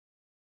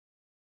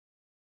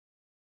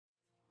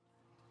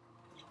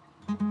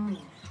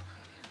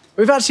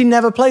We've actually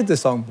never played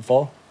this song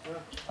before.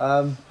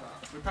 We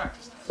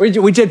practiced.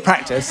 We did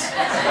practice.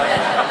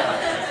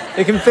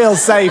 You can feel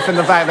safe in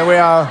the fact that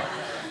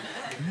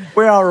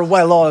we are a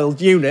well-oiled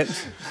unit,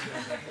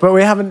 but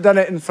we haven't done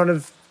it in front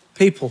of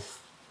people.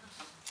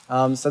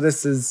 So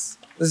this is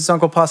a song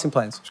called Passing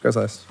Planes, which goes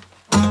like this.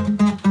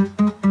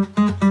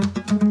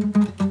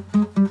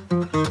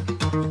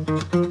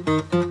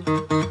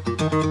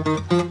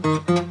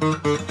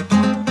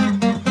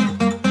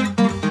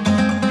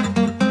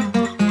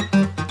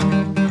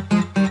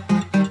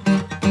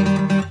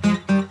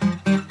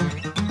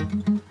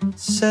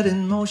 Set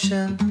in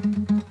motion,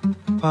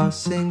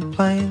 passing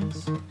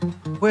planes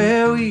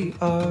where we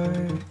are,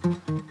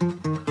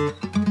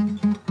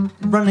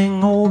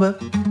 running over,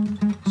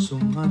 so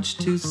much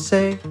to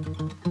say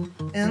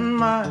in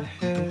my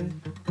head.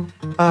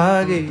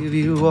 I gave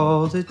you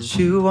all that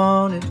you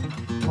wanted,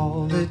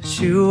 all that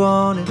you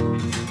wanted,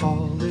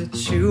 all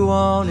that you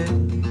wanted.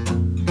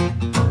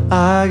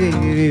 I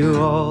gave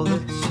you all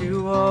that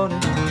you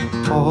wanted,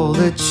 all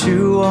that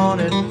you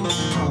wanted,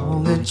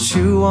 all that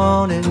you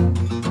wanted.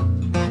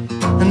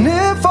 And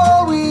if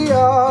all we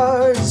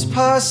are is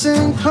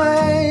passing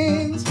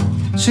planes,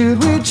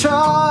 should we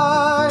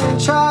try and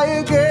try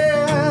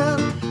again?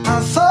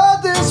 I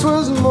thought this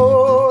was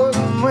more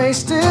than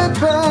wasted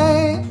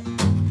pain.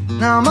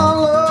 Now my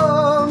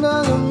love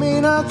doesn't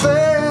mean a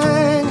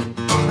thing.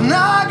 And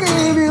I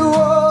gave you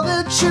all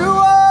that you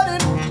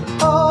wanted,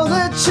 all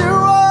that you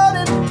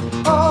wanted,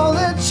 all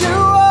that you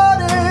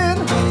wanted.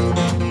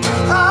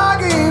 I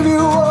gave you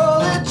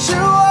all that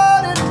you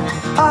wanted.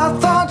 I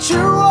thought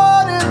you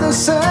wanted the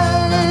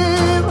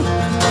same.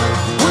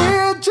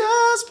 We're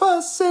just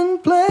passing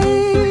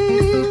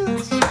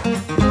planes.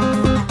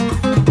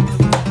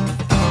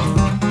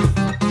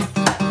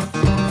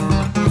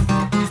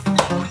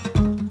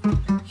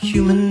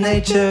 Human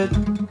nature,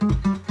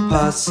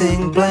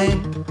 passing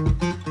blame,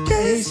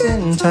 days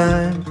in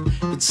time.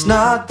 It's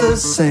not the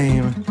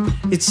same,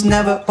 it's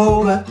never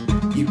over.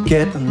 You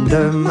get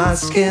under my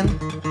skin,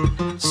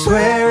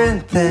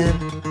 swearing thin.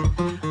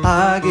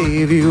 I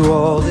gave you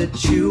all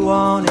that you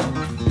wanted,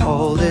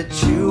 all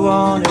that you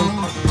wanted,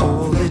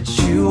 all that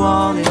you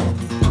wanted.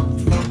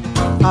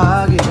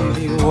 I gave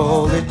you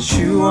all that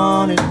you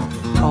wanted,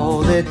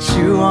 all that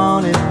you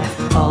wanted,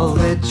 all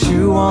that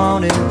you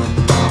wanted.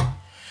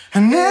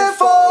 And if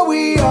all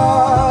we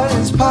are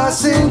is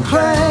passing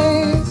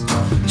planes,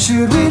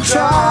 should we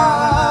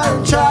try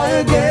and try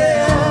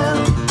again?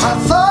 I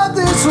thought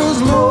this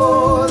was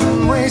more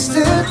than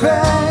wasted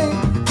pain.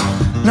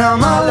 Now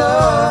my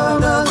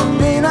love doesn't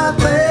mean a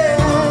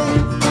thing.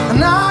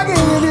 And I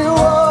gave you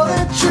all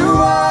that you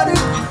wanted,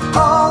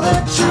 all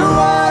that you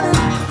wanted,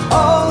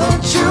 all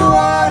that you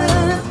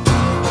wanted.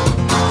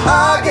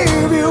 I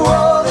gave you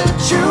all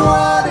that you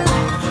wanted.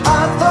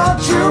 I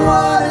thought you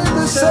wanted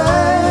the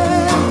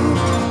same.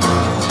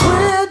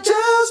 We're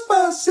just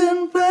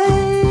passing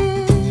planes.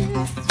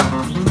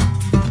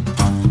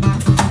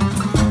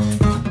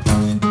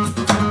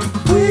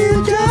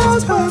 We're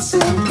just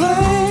passing planes.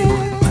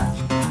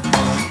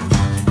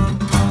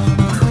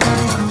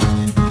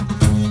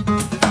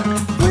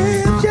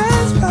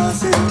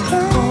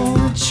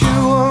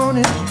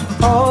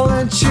 All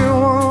that you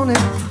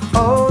wanted,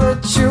 all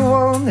that you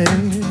wanted,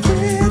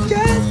 we're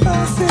just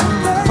passing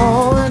planes.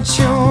 All that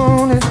you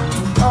wanted,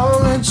 all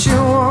that you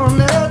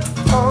wanted,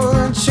 all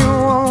that you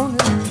wanted,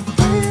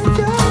 we're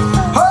just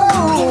passing. Oh,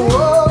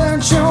 all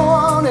that you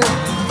wanted,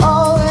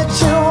 all that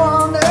you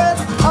wanted,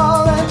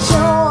 all that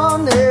you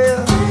wanted,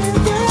 we're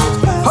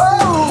just passing. Oh,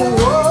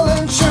 all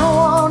that you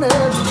wanted,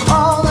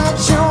 all that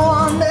you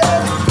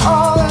wanted,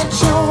 all that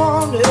you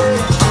wanted.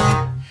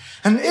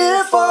 And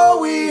if all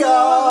we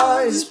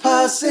are is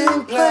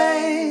passing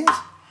planes,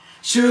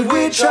 should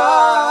we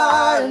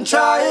try and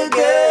try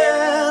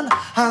again?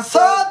 I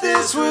thought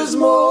this was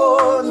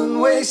more than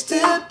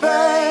wasted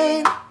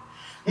pain.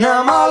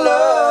 Now my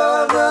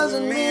love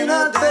doesn't mean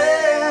a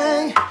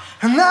thing.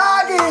 And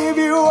I gave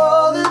you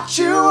all that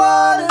you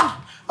wanted,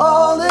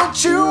 all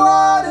that you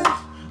wanted,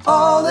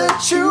 all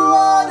that you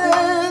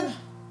wanted.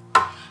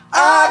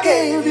 I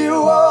gave you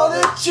all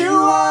that you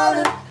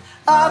wanted.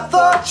 I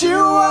thought you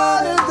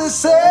wanted the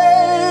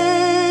same.